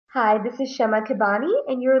Hi, this is Shema Kabani,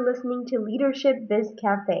 and you're listening to Leadership Biz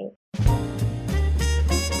Cafe.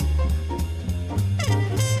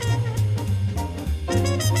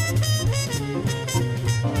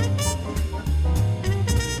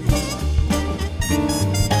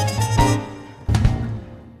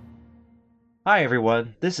 Hi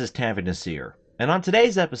everyone, this is Tanvi Nasir, and on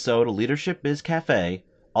today's episode of Leadership Biz Cafe,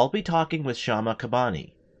 I'll be talking with Shama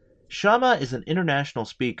Kabani. Shama is an international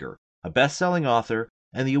speaker, a best-selling author,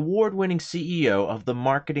 and the award-winning CEO of the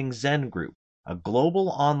Marketing Zen Group, a global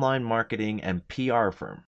online marketing and PR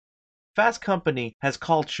firm. Fast Company has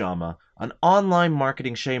called Shama an online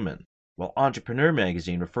marketing shaman, while Entrepreneur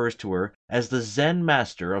magazine refers to her as the Zen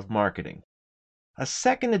Master of Marketing. A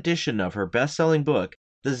second edition of her best-selling book,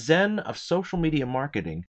 The Zen of Social Media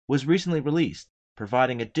Marketing, was recently released,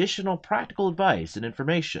 providing additional practical advice and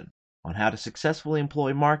information on how to successfully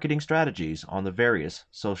employ marketing strategies on the various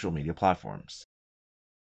social media platforms.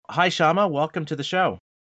 Hi, Shama. Welcome to the show.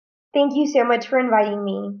 Thank you so much for inviting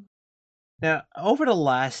me. Now, over the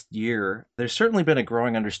last year, there's certainly been a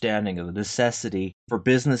growing understanding of the necessity for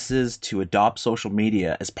businesses to adopt social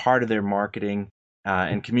media as part of their marketing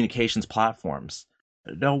and communications platforms.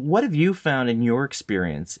 Now, what have you found in your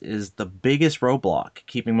experience is the biggest roadblock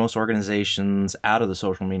keeping most organizations out of the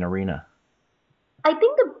social media arena? I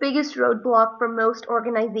think the biggest roadblock for most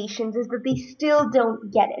organizations is that they still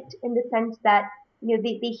don't get it in the sense that,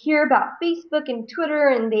 they hear about Facebook and Twitter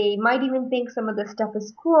and they might even think some of this stuff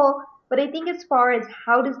is cool. But I think as far as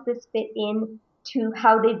how does this fit in to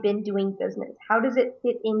how they've been doing business? How does it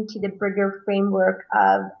fit into the bigger framework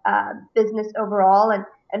of business overall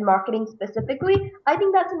and marketing specifically? I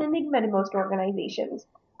think that's an enigma to most organizations.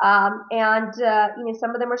 And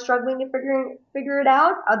some of them are struggling to figure it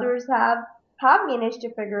out. Others have managed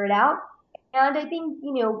to figure it out. And I think,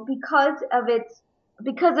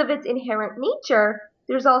 because of its inherent nature,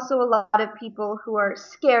 there's also a lot of people who are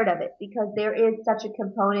scared of it because there is such a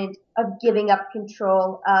component of giving up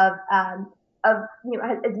control as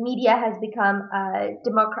media has become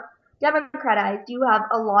democratized. You have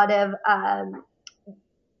a lot of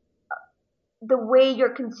the way your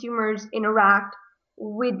consumers interact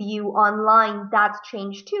with you online. That's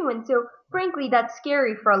changed too, and so frankly, that's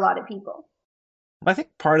scary for a lot of people. I think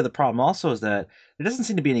part of the problem also is that there doesn't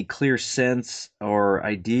seem to be any clear sense or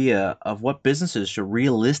idea of what businesses should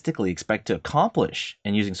realistically expect to accomplish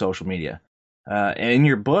in using social media. In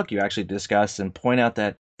your book, you actually discuss and point out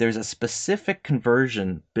that there's a specific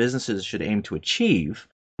conversion businesses should aim to achieve,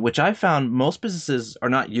 which I found most businesses are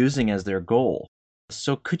not using as their goal.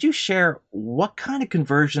 So, could you share what kind of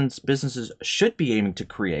conversions businesses should be aiming to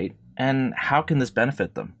create and how can this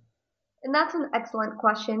benefit them? And that's an excellent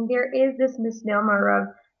question. There is this misnomer of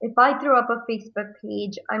if I throw up a Facebook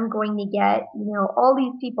page, I'm going to get, all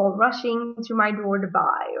these people rushing to my door to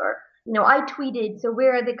buy, or, I tweeted, so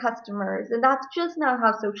where are the customers? And that's just not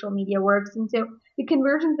how social media works. And so the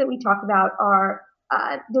conversions that we talk about are,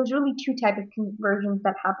 there's really two types of conversions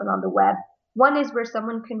that happen on the web. One is where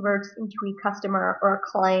someone converts into a customer or a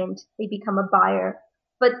client, they become a buyer.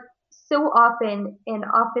 But so often, and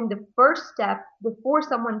often the first step before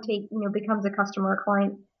someone becomes a customer or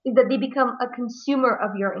client, is that they become a consumer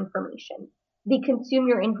of your information. They consume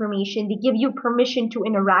your information, they give you permission to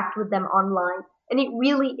interact with them online, and it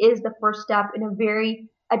really is the first step in a very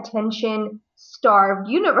attention starved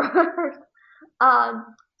universe.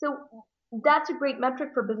 So that's a great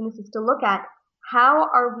metric for businesses to look at. How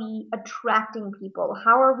are we attracting people?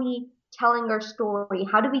 How are we telling our story?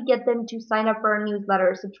 How do we get them to sign up for our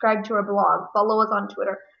newsletter, subscribe to our blog, follow us on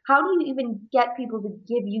Twitter? How do you even get people to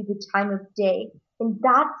give you the time of day? And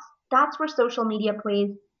that's where social media plays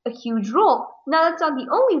a huge role. Now that's not the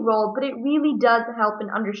only role, but it really does help in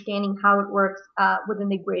understanding how it works within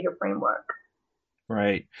the greater framework.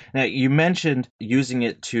 Right. Now, you mentioned using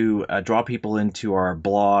it to draw people into our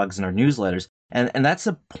blogs and our newsletters. And that's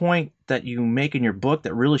a point that you make in your book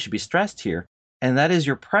that really should be stressed here. And that is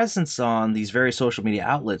your presence on these various social media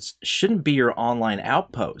outlets shouldn't be your online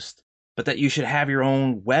outpost, but that you should have your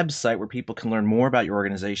own website where people can learn more about your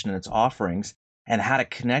organization and its offerings and how to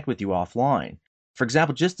connect with you offline. For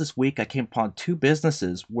example, just this week, I came upon two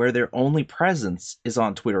businesses where their only presence is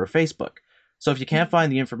on Twitter or Facebook. So if you can't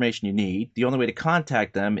find the information you need, the only way to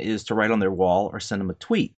contact them is to write on their wall or send them a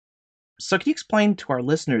tweet. So can you explain to our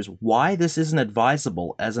listeners why this isn't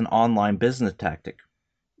advisable as an online business tactic?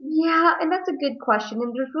 Yeah, and that's a good question.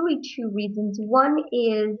 And there's really two reasons. One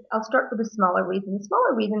is, I'll start with the smaller reason. The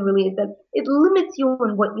smaller reason really is that it limits you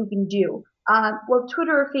on what you can do. Well,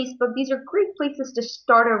 Twitter or Facebook, these are great places to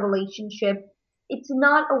start a relationship. It's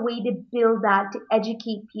not a way to build that, to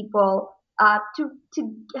educate people. To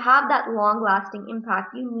have that long lasting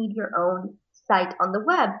impact, you need your own site on the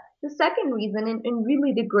web. The second reason, and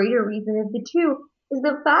really the greater reason of the two, is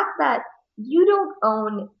the fact that you don't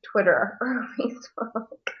own Twitter or Facebook,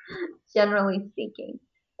 generally speaking.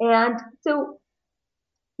 And so,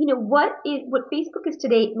 what Facebook is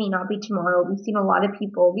today may not be tomorrow. We've seen a lot of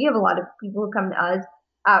people. We have a lot of people who come to us,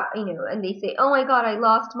 and they say, "Oh my God, I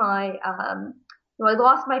lost my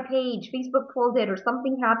page. Facebook pulled it, or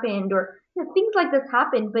something happened, or things like this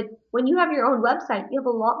happen." But when you have your own website, you have a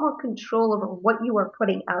lot more control over what you are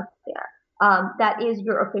putting out there. That is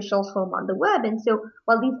your official home on the web. And so,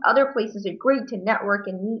 while these other places are great to network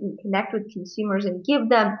and meet and connect with consumers and give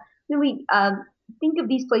them really think of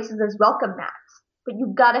these places as welcome mats, but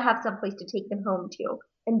you've got to have some place to take them home to,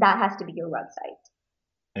 and that has to be your website.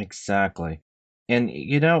 Exactly. And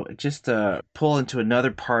just to pull into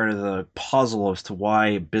another part of the puzzle as to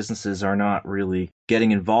why businesses are not really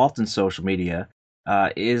getting involved in social media,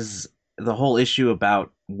 is the whole issue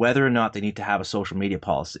about whether or not they need to have a social media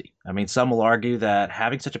policy. I mean, some will argue that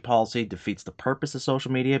having such a policy defeats the purpose of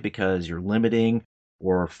social media because you're limiting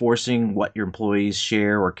or forcing what your employees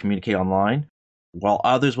share or communicate online, while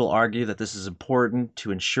others will argue that this is important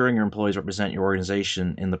to ensuring your employees represent your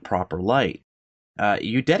organization in the proper light.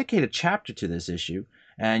 You dedicate a chapter to this issue,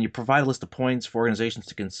 and you provide a list of points for organizations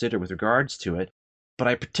to consider with regards to it. But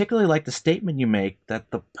I particularly like the statement you make that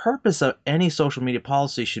the purpose of any social media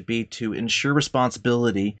policy should be to ensure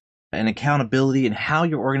responsibility and accountability in how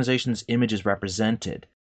your organization's image is represented.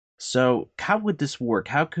 So, how would this work?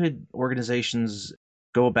 How could organizations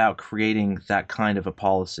go about creating that kind of a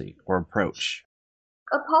policy or approach?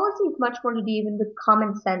 A policy is much more to do even with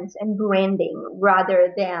common sense and branding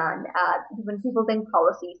rather than when people think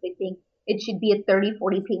policies, they think it should be a 30,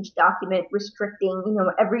 40 page document restricting,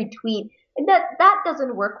 every tweet. And that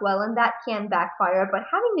doesn't work well and that can backfire. But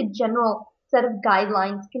having a general set of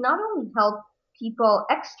guidelines can not only help people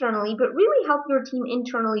externally, but really help your team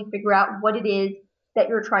internally figure out what it is that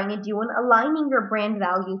you're trying to do and aligning your brand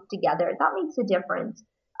values together. That makes a difference.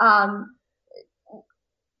 Um,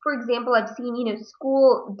 for example, I've seen,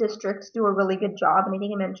 school districts do a really good job, and I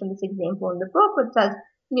think I mentioned this example in the book, which says,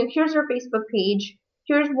 here's your Facebook page,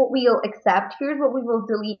 here's what we'll accept, here's what we will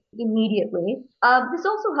delete immediately. This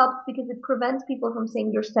also helps because it prevents people from saying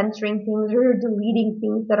you're censoring things or you're deleting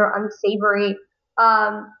things that are unsavory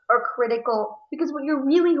or critical, because what you're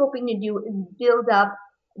really hoping to do is build up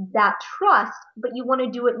that trust, but you want to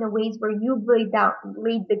do it in a ways where you've laid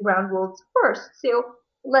the ground rules first. So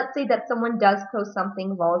let's say that someone does post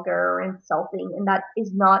something vulgar or insulting and that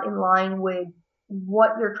is not in line with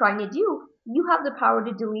what you're trying to do, you have the power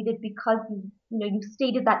to delete it because you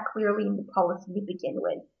stated that clearly in the policy to begin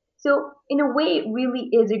with. So in a way, it really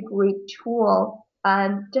is a great tool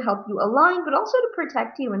to help you align, but also to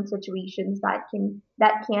protect you in situations that can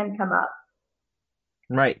come up.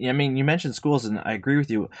 Right. I mean, you mentioned schools, and I agree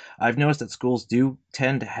with you. I've noticed that schools do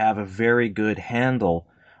tend to have a very good handle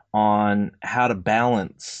on how to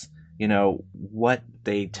balance, what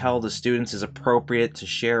they tell the students is appropriate to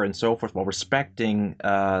share and so forth, while respecting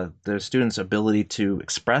the students' ability to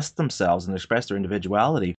express themselves and express their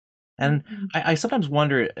individuality. And Mhm. I sometimes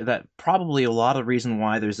wonder that probably a lot of the reason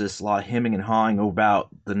why there's this lot of hemming and hawing about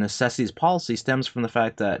the necessities policy stems from the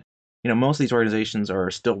fact that most of these organizations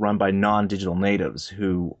are still run by non-digital natives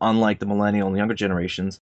who, unlike the millennial and younger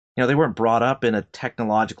generations, they weren't brought up in a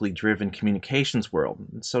technologically driven communications world.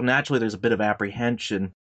 So naturally, there's a bit of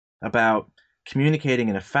apprehension about communicating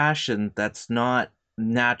in a fashion that's not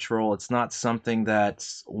natural. It's not something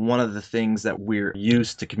that's one of the things that we're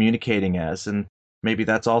used to communicating as. And maybe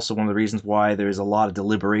that's also one of the reasons why there's a lot of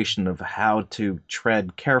deliberation of how to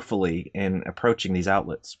tread carefully in approaching these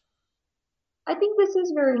outlets. I think this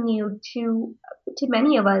is very new to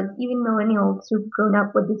many of us, even millennials who've grown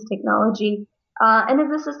up with this technology. And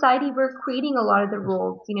as a society, we're creating a lot of the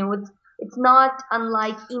rules. It's not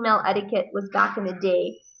unlike email etiquette was back in the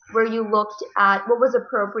day, where you looked at what was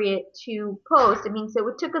appropriate to post. I mean, so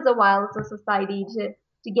it took us a while as a society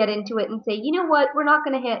to get into it and say, you know what, we're not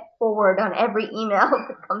going to hit forward on every email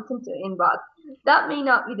that comes into inbox. That may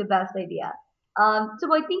not be the best idea.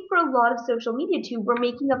 So I think for a lot of social media too, we're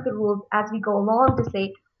making up the rules as we go along to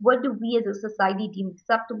say, what do we as a society deem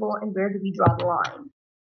acceptable and where do we draw the line?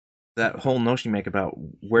 That whole notion you make about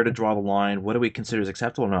where to draw the line, what do we consider as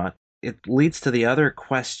acceptable or not, it leads to the other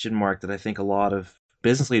question mark that I think a lot of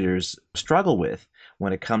business leaders struggle with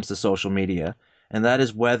when it comes to social media, and that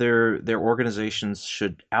is whether their organizations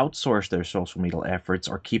should outsource their social media efforts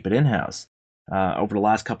or keep it in house. Over the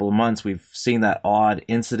last couple of months, we've seen that odd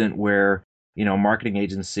incident where marketing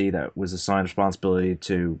agency that was assigned responsibility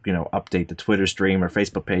to, update the Twitter stream or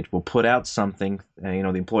Facebook page will put out something, the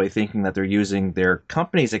employee thinking that they're using their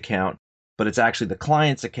company's account, but it's actually the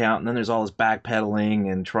client's account. And then there's all this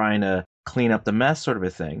backpedaling and trying to clean up the mess sort of a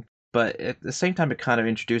thing. But at the same time, it kind of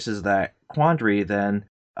introduces that quandary then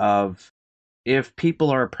of if people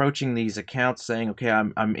are approaching these accounts saying, okay,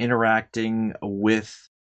 I'm interacting with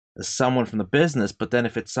someone from the business, but then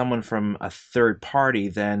if it's someone from a third party,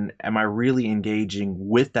 then am I really engaging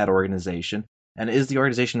with that organization? And is the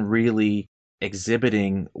organization really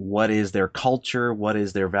exhibiting what is their culture, what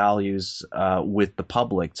is their values with the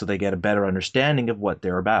public so they get a better understanding of what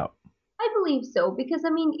they're about? I believe so because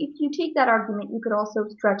I mean, if you take that argument, you could also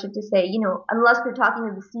stretch it to say, unless you're talking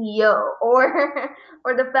to the CEO or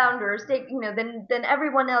or the founder, say, then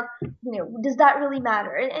everyone else, does that really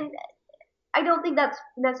matter? And I don't think that's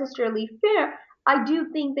necessarily fair. I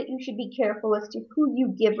do think that you should be careful as to who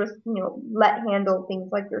you give, let handle things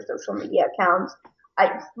like your social media accounts.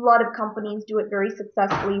 A lot of companies do it very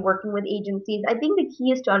successfully working with agencies. I think the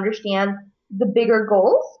key is to understand the bigger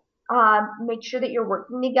goals, make sure that you're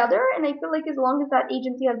working together. And I feel like as long as that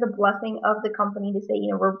agency has the blessing of the company to say,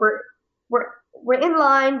 we're, we're in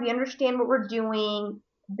line, we understand what we're doing,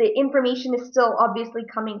 the information is still obviously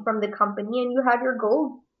coming from the company and you have your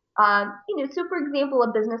goals. So for example,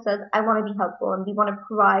 a business says, I want to be helpful and we want to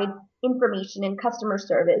provide information and customer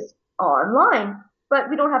service online, but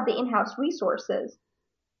we don't have the in-house resources.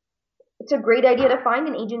 It's a great idea to find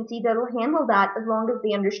an agency that'll handle that as long as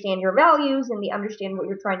they understand your values and they understand what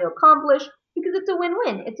you're trying to accomplish because it's a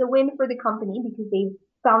win-win. It's a win for the company because they've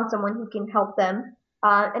found someone who can help them.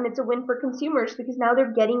 And it's a win for consumers because now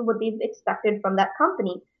they're getting what they've expected from that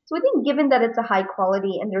company. So I think given that it's a high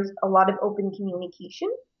quality and there's a lot of open communication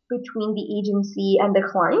between the agency and the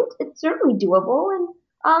client, it's certainly doable. And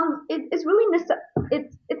it's really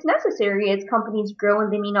it's necessary as companies grow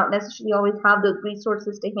and they may not necessarily always have those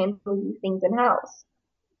resources to handle these things in house.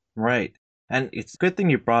 Right. And it's a good thing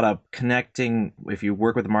you brought up connecting, if you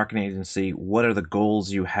work with a marketing agency, what are the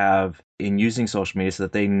goals you have in using social media so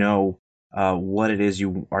that they know what it is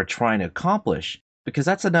you are trying to accomplish. Because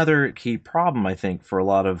that's another key problem, I think, for a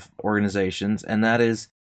lot of organizations, and that is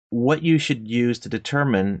what you should use to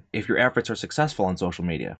determine if your efforts are successful on social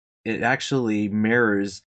media. It actually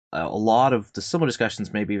mirrors a lot of the similar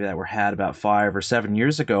discussions maybe that were had about 5 or 7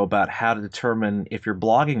 years ago about how to determine if your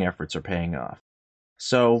blogging efforts are paying off.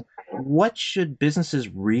 So, what should businesses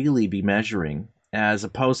really be measuring as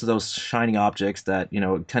opposed to those shiny objects that,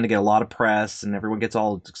 tend to get a lot of press and everyone gets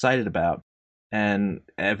all excited about? And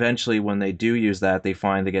eventually, when they do use that, they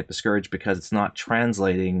find they get discouraged because it's not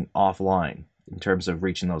translating offline in terms of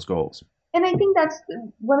reaching those goals. And I think that's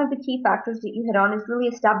one of the key factors that you hit on is really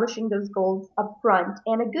establishing those goals up front.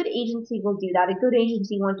 And a good agency will do that. A good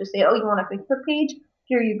agency won't just say, oh, you want a Facebook page?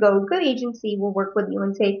 Here you go. A good agency will work with you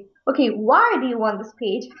and say, okay, why do you want this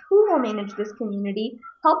page? Who will manage this community?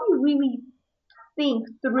 Help you really think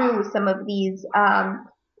through some of these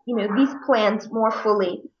plans more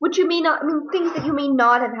fully, which you may not, I mean, things that you may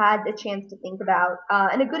not have had a chance to think about.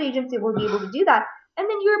 And a good agency will be able to do that. And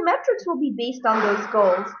then your metrics will be based on those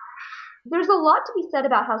goals. There's a lot to be said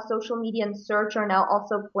about how social media and search are now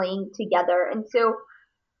also playing together. And so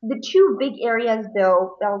the two big areas,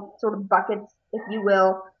 though, sort of buckets, if you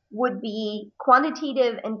will, would be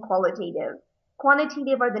quantitative and qualitative.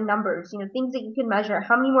 Quantitative are the numbers, things that you can measure.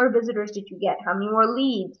 How many more visitors did you get? How many more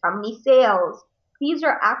leads? How many sales? These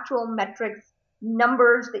are actual metrics,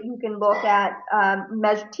 numbers that you can look at,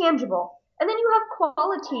 measure tangible. And then you have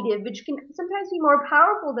qualitative, which can sometimes be more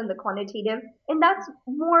powerful than the quantitative, and that's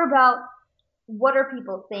more about what are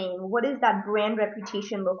people saying? What does that brand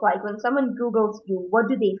reputation look like? When someone Googles you, what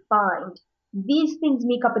do they find? These things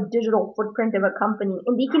make up a digital footprint of a company,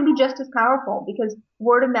 and they can be just as powerful because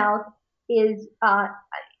word of mouth is,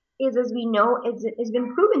 as we know, has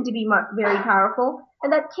been proven to be very powerful,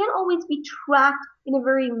 and that can't always be tracked in a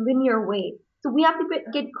very linear way. So we have to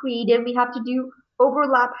get creative. We have to do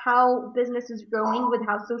overlap how business is growing with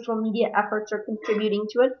how social media efforts are contributing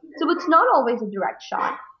to it. So it's not always a direct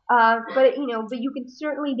shot. But you can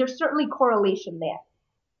certainly there's certainly correlation there.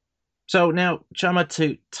 So now, Chama,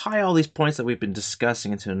 to tie all these points that we've been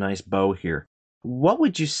discussing into a nice bow here, what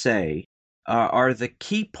would you say are the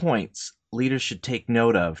key points leaders should take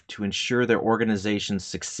note of to ensure their organizations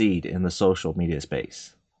succeed in the social media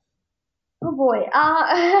space? Oh boy.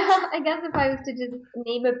 I guess if I was to just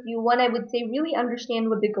name a few, one I would say really understand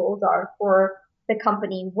what the goals are for the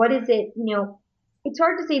company. What is it, it's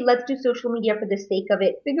hard to say let's do social media for the sake of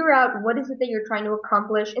it. Figure out what is it that you're trying to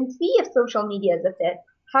accomplish and see if social media is a fit.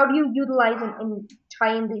 How do you utilize and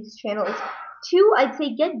tie in these channels? Two, I'd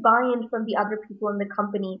say get buy-in from the other people in the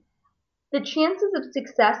company. The chances of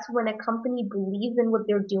success when a company believes in what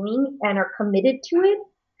they're doing and are committed to it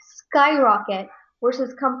skyrocket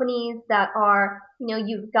versus companies that are,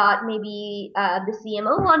 you've got maybe the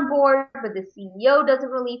CMO on board, but the CEO doesn't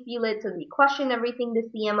really feel it, so they question everything the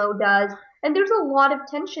CMO does. And there's a lot of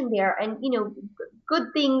tension there. And,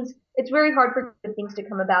 good things, it's very hard for good things to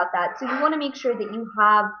come about that. So you want to make sure that you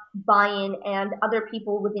have buy-in and other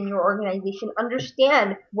people within your organization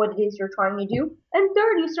understand what it is you're trying to do. And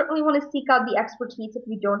third, you certainly want to seek out the expertise if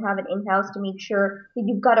you don't have it in-house to make sure that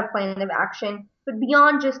you've got a plan of action. But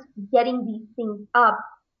beyond just getting these things up,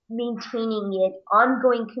 maintaining it,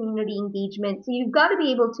 ongoing community engagement. So you've got to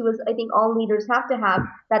be able to, as I think all leaders have to have,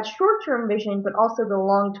 that short-term vision, but also the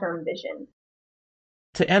long-term vision.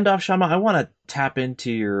 To end off, Shama, I want to tap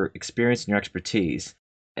into your experience and your expertise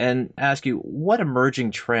and ask you what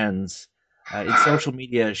emerging trends in social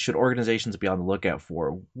media should organizations be on the lookout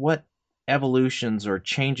for? What evolutions or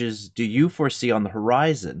changes do you foresee on the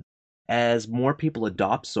horizon as more people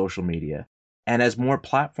adopt social media and as more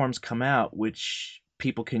platforms come out which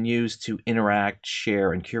people can use to interact,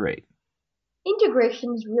 share, and curate?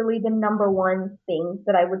 Integration is really the number one thing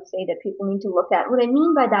that I would say that people need to look at. What I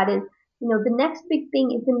mean by that is, the next big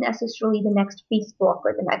thing isn't necessarily the next Facebook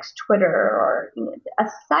or the next Twitter or a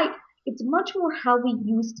site. It's much more how we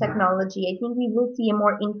use technology. I think we will see a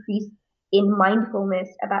more increase in mindfulness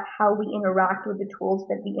about how we interact with the tools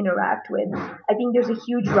that we interact with. I think there's a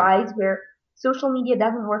huge rise where social media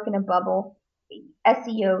doesn't work in a bubble.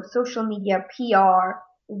 SEO, social media, PR,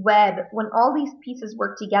 web, when all these pieces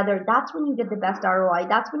work together, that's when you get the best ROI.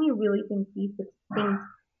 That's when you really think these things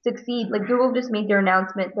succeed. Like Google just made their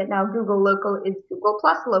announcement that now Google Local is Google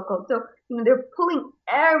Plus Local. So, they're pulling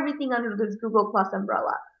everything under this Google Plus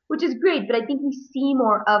umbrella, which is great. But I think we see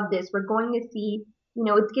more of this. We're going to see,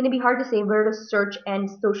 it's going to be hard to say where does search and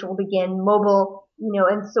social begin, mobile,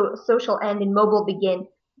 and social end and mobile begin.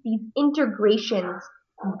 These integrations,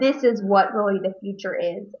 this is what really the future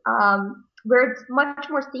is, where it's much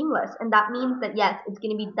more seamless. And that means that, yes, it's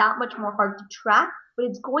going to be that much more hard to track, but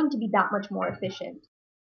it's going to be that much more efficient.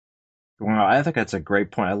 Wow, I think that's a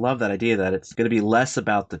great point. I love that idea that it's going to be less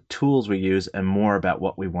about the tools we use and more about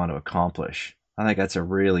what we want to accomplish. I think that's a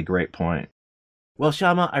really great point. Well,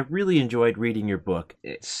 Shama, I really enjoyed reading your book.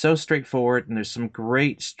 It's so straightforward, and there's some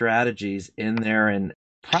great strategies in there and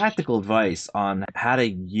practical advice on how to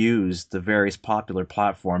use the various popular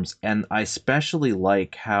platforms. And I especially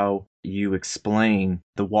like how you explain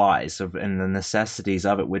the whys and the necessities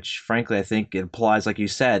of it, which frankly, I think it applies, like you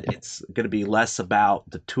said, it's going to be less about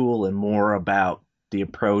the tool and more about the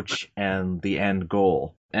approach and the end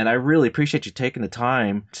goal. And I really appreciate you taking the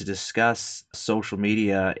time to discuss social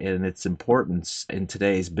media and its importance in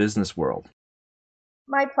today's business world.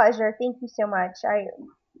 My pleasure. Thank you so much.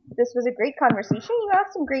 This was a great conversation. You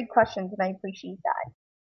asked some great questions, and I appreciate that.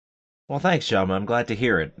 Well, thanks, Shama. I'm glad to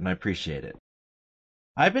hear it, and I appreciate it.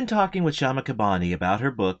 I've been talking with Shama Kabani about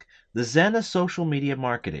her book, The Zen of Social Media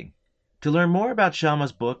Marketing. To learn more about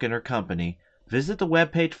Shama's book and her company, visit the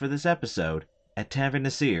webpage for this episode at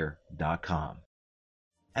tanvirnasir.com.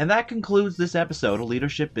 And that concludes this episode of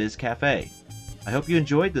Leadership Biz Cafe. I hope you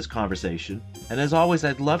enjoyed this conversation, and as always,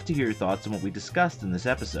 I'd love to hear your thoughts on what we discussed in this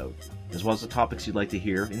episode, as well as the topics you'd like to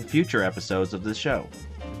hear in future episodes of this show.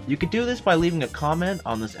 You can do this by leaving a comment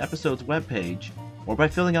on this episode's webpage, or by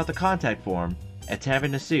filling out the contact form at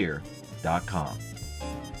tanvirnasir.com.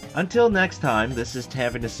 Until next time, this is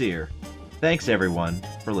Tanvir Nasir. Thanks everyone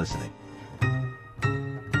for listening.